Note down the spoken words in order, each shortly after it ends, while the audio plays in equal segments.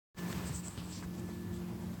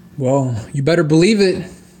Well, you better believe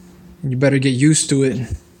it. You better get used to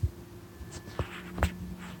it.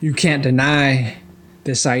 You can't deny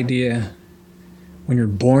this idea when you're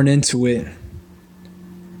born into it.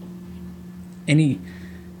 Any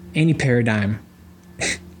paradigm.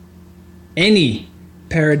 Any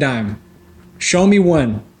paradigm. Show me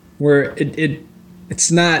one where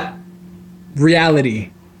it's not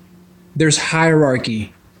reality. There's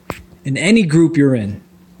hierarchy in any group you're in,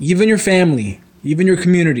 even your family, even your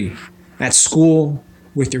community, at school,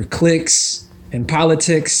 with your cliques, in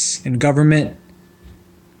politics, in government.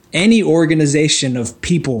 Any organization of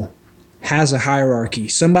people has a hierarchy.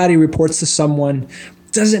 Somebody reports to someone.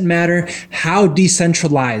 Doesn't matter how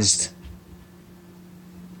decentralized.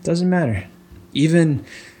 Doesn't matter. Even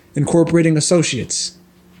incorporating associates.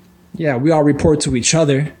 Yeah, we all report to each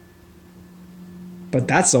other. But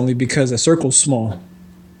that's only because the circle's small.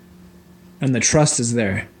 And the trust is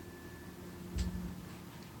there.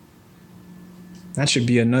 That should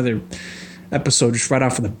be another episode just right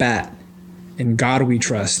off of the bat. In God we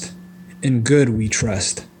trust. In good we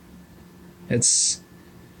trust. It's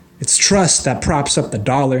trust that props up the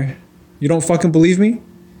dollar. You don't fucking believe me?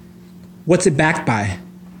 What's it backed by?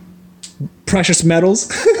 Precious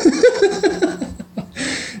metals?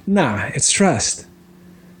 Nah, it's trust.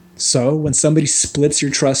 So when somebody splits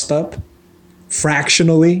your trust up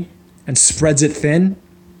fractionally and spreads it thin,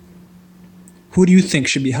 who do you think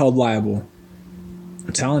should be held liable?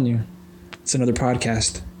 I'm telling you, it's another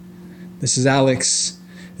podcast. This is Alex.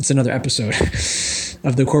 It's another episode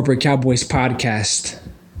of the Corporate Cowboys podcast,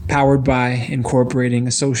 powered by Incorporating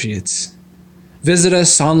Associates. Visit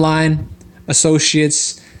us online,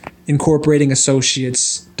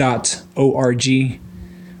 incorporatingassociates.org.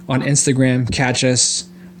 On Instagram, catch us.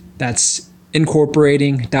 That's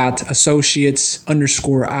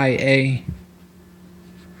incorporating.associates_IA.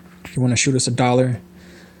 If you want to shoot us $1,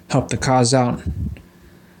 help the cause out,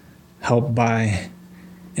 help buy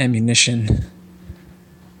ammunition.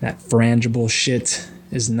 That frangible shit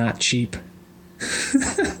is not cheap.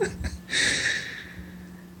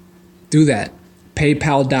 Do that.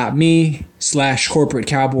 PayPal.me/Corporate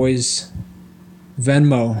Cowboys.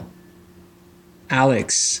 Venmo,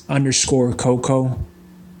 Alex_Coco.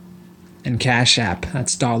 And Cash App.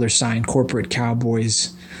 That's $Corporate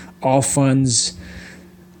Cowboys. All funds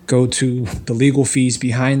go to the legal fees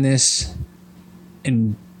behind this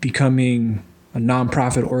and becoming a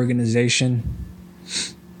nonprofit organization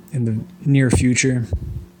in the near future.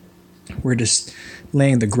 We're just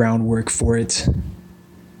laying the groundwork for it.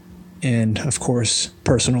 And of course,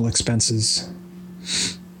 personal expenses.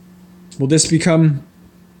 Will this become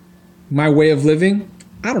my way of living?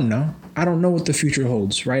 I don't know. I don't know what the future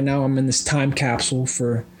holds. Right now, I'm in this time capsule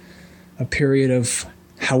for a period of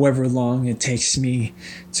however long it takes me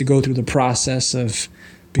to go through the process of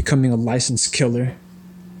becoming a licensed killer.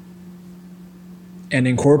 And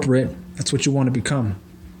in corporate, that's what you want to become.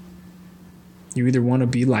 You either want to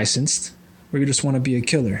be licensed or you just want to be a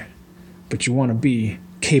killer. But you want to be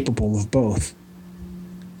capable of both.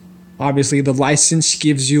 Obviously, the license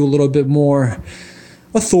gives you a little bit more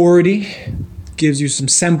authority, gives you some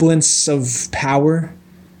semblance of power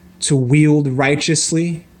to wield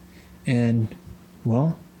righteously. And,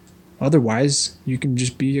 well, otherwise, you can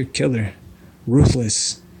just be a killer,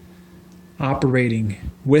 ruthless, operating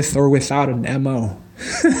with or without an MO.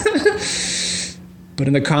 But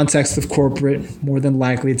in the context of corporate, more than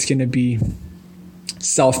likely it's going to be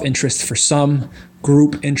self-interest for some,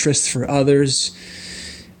 group interest for others,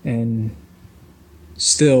 and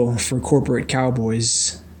still for corporate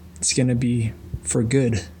cowboys, it's going to be for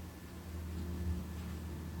good,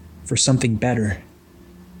 for something better.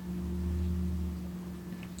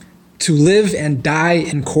 To live and die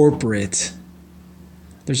in corporate.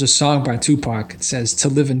 There's a song by Tupac. It says, to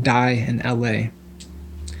live and die in LA.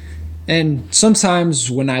 And sometimes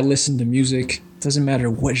when I listen to music, it doesn't matter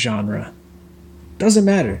what genre. Doesn't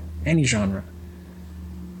matter. Any genre.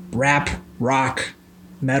 Rap, rock,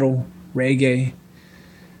 metal, reggae.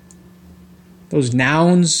 Those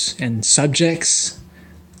nouns and subjects,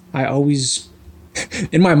 I always,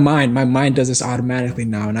 in my mind does this automatically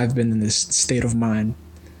now, and I've been in this state of mind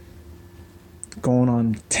going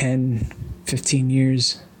on 10, 15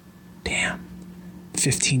 years. Damn,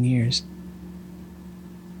 15 years.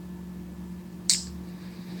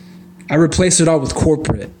 I replaced it all with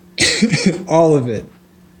corporate. All of it.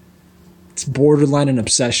 It's borderline an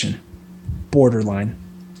obsession. Borderline.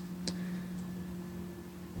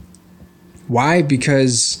 Why?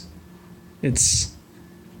 Because it's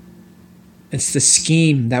the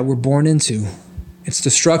scheme that we're born into. It's the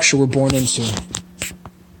structure we're born into.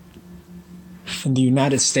 In the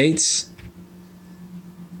United States,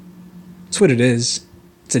 That's what it is.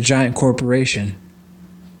 It's a giant corporation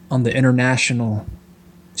on the international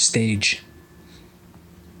stage.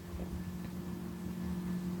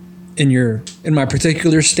 In my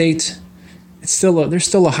particular state, there's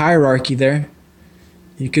still a hierarchy there.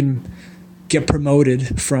 You can get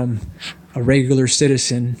promoted from a regular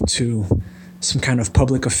citizen to some kind of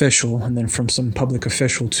public official, and then from some public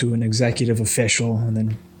official to an executive official, and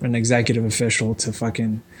then an executive official to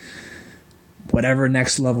fucking whatever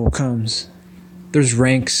next level comes. There's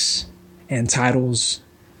ranks and titles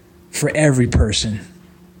for every person,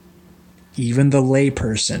 even the lay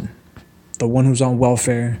person, the one who's on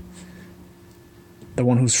welfare, the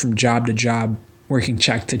one who's from job to job, working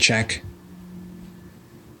check to check,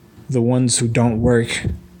 the ones who don't work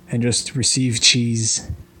and just receive cheese.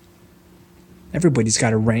 Everybody's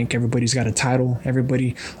got a rank, everybody's got a title,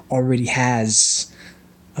 everybody already has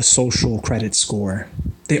a social credit score.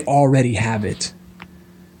 They already have it.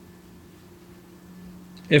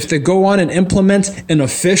 If they go on and implement an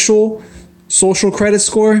official social credit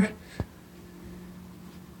score,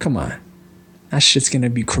 come on, that shit's gonna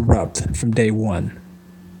be corrupt from day one.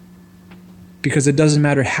 Because it doesn't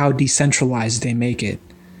matter how decentralized they make it.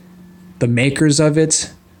 The makers of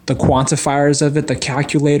it, the quantifiers of it, the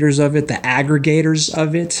calculators of it, the aggregators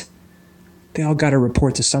of it, they all gotta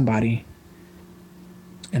report to somebody.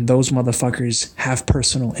 And those motherfuckers have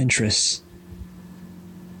personal interests.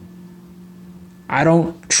 I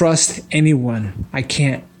don't trust anyone I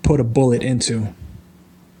can't put a bullet into.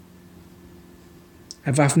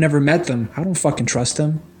 If I've never met them, I don't fucking trust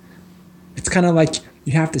them. It's kind of like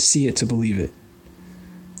you have to see it to believe it.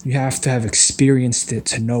 You have to have experienced it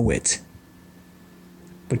to know it.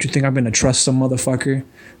 But you think I'm going to trust some motherfucker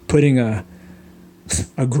putting a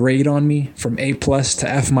grade on me from A+ to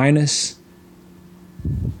F-?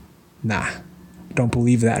 Nah, don't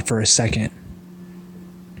believe that for a second.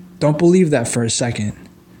 Don't believe that for a second.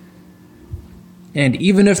 And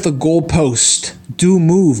even if the goalposts do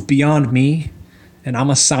move beyond me and I'm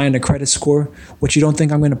assigned a credit score, what, you don't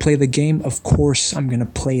think I'm going to play the game? Of course I'm going to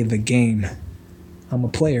play the game. I'm a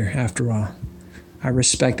player after all. I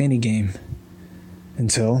respect any game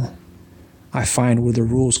until I find where the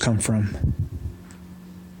rules come from.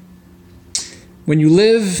 When you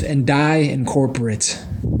live and die in corporate,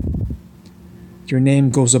 your name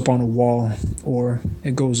goes up on a wall or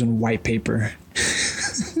it goes in white paper.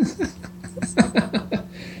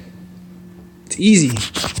 It's easy.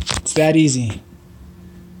 It's that easy.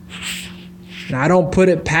 And I don't put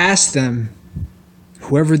it past them,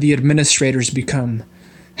 whoever the administrators become,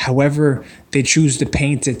 however they choose to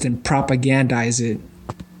paint it and propagandize it.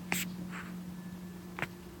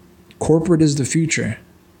 Corporate is the future.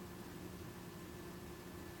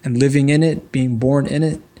 And living in it, being born in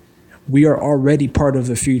it, we are already part of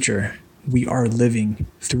the future. We are living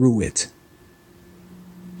through it.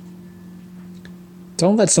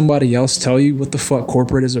 Don't let somebody else tell you what the fuck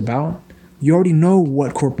corporate is about. You already know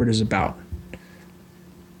what corporate is about.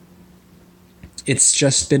 It's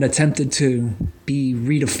just been attempted to be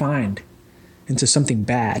redefined into something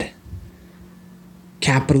bad.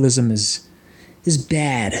 Capitalism is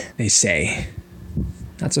bad, they say.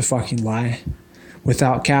 That's a fucking lie.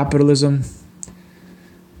 Without capitalism,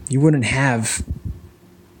 you wouldn't have.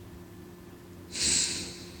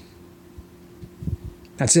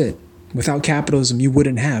 That's it. Without capitalism, you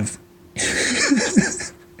wouldn't have.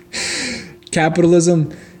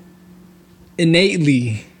 Capitalism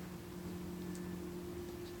innately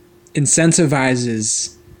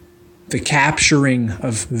incentivizes the capturing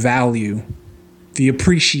of value, the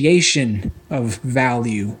appreciation of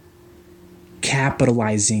value,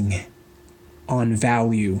 capitalizing on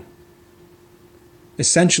value.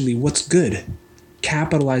 Essentially, what's good?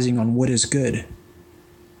 Capitalizing on what is good.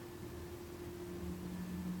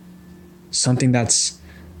 Something that's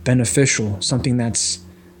beneficial, something that's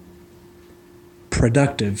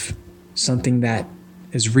productive, something that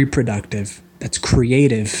is reproductive, that's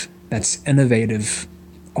creative, that's innovative.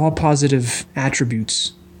 All positive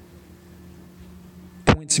attributes.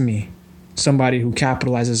 Point to me somebody who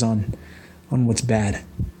capitalizes on what's bad.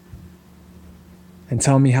 And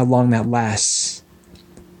tell me how long that lasts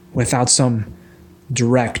without some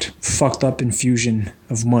direct, fucked up infusion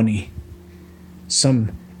of money,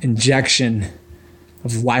 some injection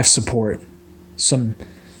of life support, some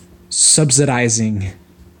subsidizing.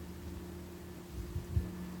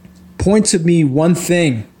 Point to me one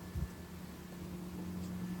thing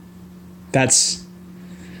that's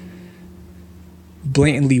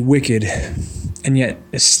blatantly wicked and yet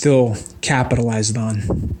is still capitalized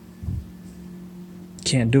on.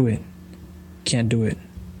 Can't do it. Can't do it.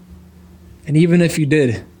 And even if you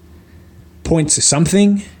did point to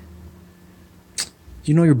something,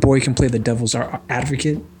 You know your boy can play the devil's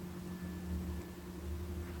advocate.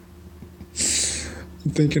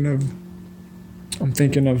 I'm thinking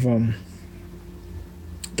of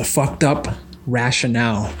the fucked up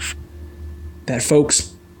rationale that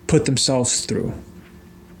folks put themselves through.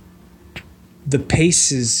 The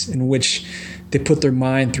paces in which they put their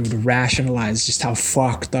mind through to rationalize just how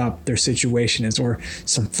fucked up their situation is, or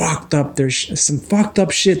some fucked up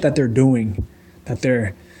shit that they're doing, that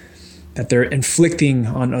they're inflicting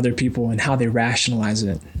on other people, and how they rationalize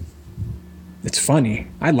it. It's funny.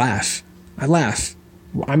 I laugh.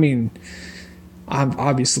 I mean,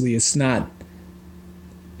 obviously it's not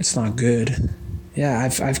good. Yeah,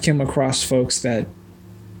 I've come across folks that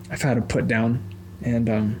I've had to put down,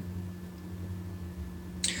 and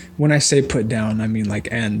when I say put down, I mean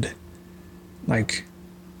like end, like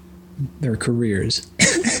their careers.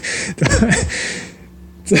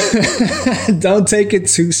 Don't take it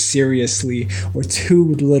too seriously or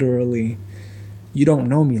too literally. You don't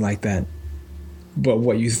know me like that. But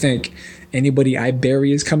what, you think anybody I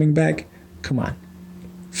bury is coming back? Come on.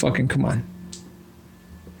 Fucking come on.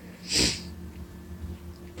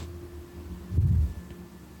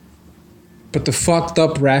 But the fucked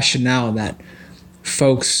up rationale that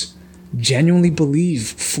folks genuinely believe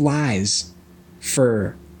flies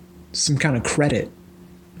for some kind of credit.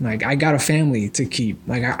 Like, I got a family to keep.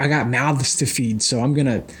 Like, I got mouths to feed, so I'm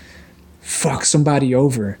gonna fuck somebody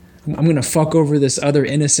over. I'm gonna fuck over this other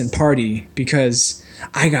innocent party because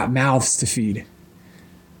I got mouths to feed.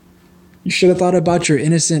 You should have thought about your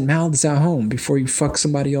innocent mouths at home before you fuck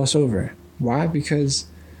somebody else over. Why? Because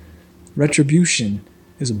retribution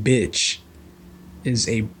is a bitch. Is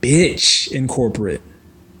a bitch in corporate.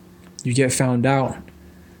 You get found out.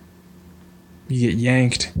 You get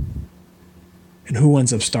yanked. And who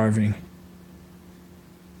ends up starving?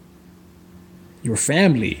 Your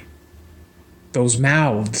family. Those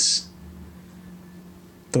mouths.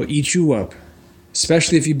 They'll eat you up.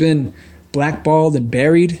 Especially if you've been blackballed and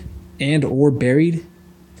buried or buried.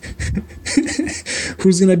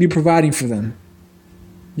 Who's going to be providing for them?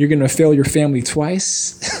 You're going to fail your family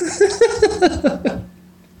twice?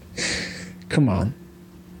 Come on.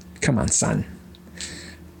 Come on, son.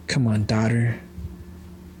 Come on, daughter.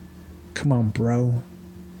 Come on, bro.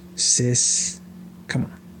 Sis. Come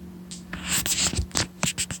on.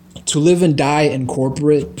 To live and die in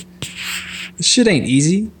corporate, this shit ain't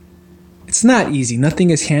easy. It's not easy. Nothing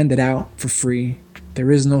is handed out for free.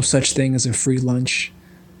 There is no such thing as a free lunch.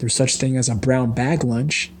 There's such thing as a brown bag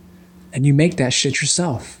lunch. And you make that shit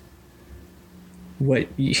yourself. What,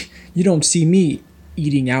 you don't see me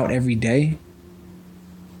eating out every day.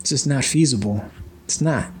 It's just not feasible. It's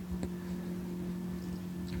not.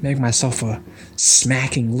 Make myself a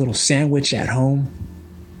smacking little sandwich at home.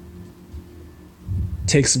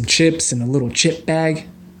 Take some chips in a little chip bag.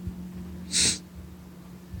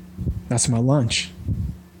 That's my lunch.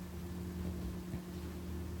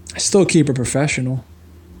 I still keep it professional.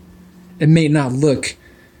 It may not look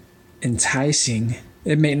enticing.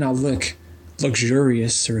 It may not look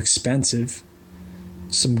luxurious or expensive.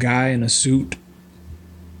 Some guy in a suit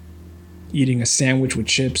eating a sandwich with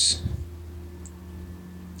chips.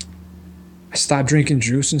 I stopped drinking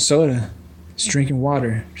juice and soda. Just drinking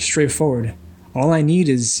water. Straightforward. All I need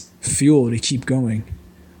is fuel to keep going.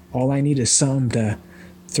 All I need is something to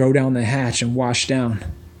throw down the hatch and wash down.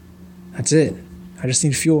 That's it. I just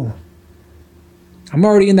need fuel. I'm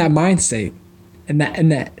already in that mind state. In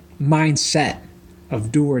that mindset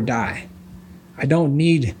of do or die. I don't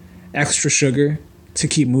need extra sugar to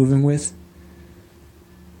keep moving with.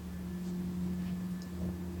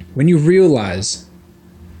 When you realize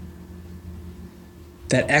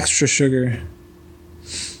that extra sugar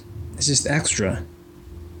is just extra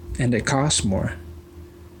and it costs more,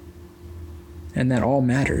 and that all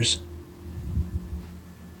matters,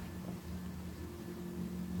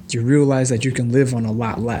 you realize that you can live on a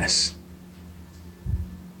lot less.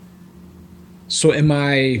 So am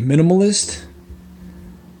I minimalist?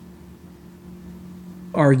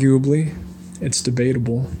 Arguably, it's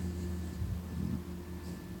debatable.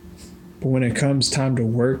 But when it comes time to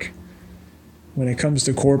work, when it comes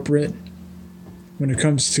to corporate, when it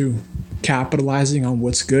comes to capitalizing on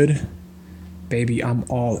what's good, baby, I'm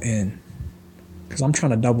all in. Because I'm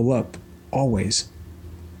trying to double up, always.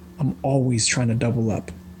 I'm always trying to double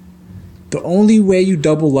up. The only way you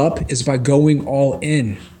double up is by going all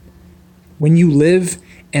in. When you live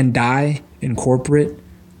and die in corporate,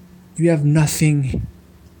 you have nothing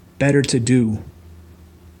better to do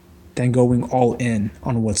than going all in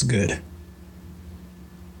on what's good.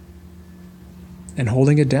 And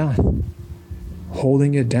holding it down.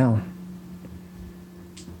 Holding it down.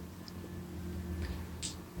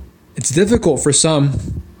 difficult for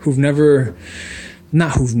some who've never,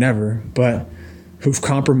 but who've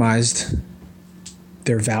compromised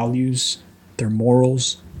their values, their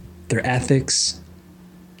morals, their ethics.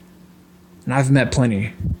 And I've met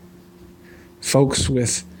plenty. Folks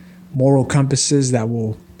with moral compasses that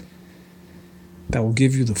will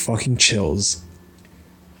give you the fucking chills.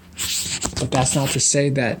 But that's not to say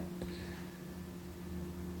that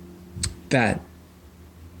they're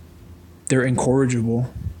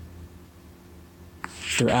incorrigible.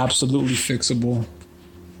 They're absolutely fixable.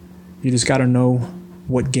 You just got to know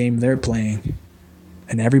what game they're playing.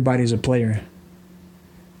 And everybody's a player.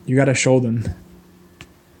 You got to show them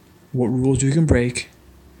what rules you can break,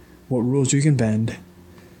 what rules you can bend,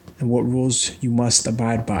 and what rules you must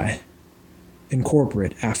abide by. In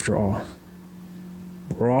corporate, after all.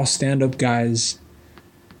 We're all stand-up guys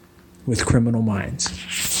with criminal minds.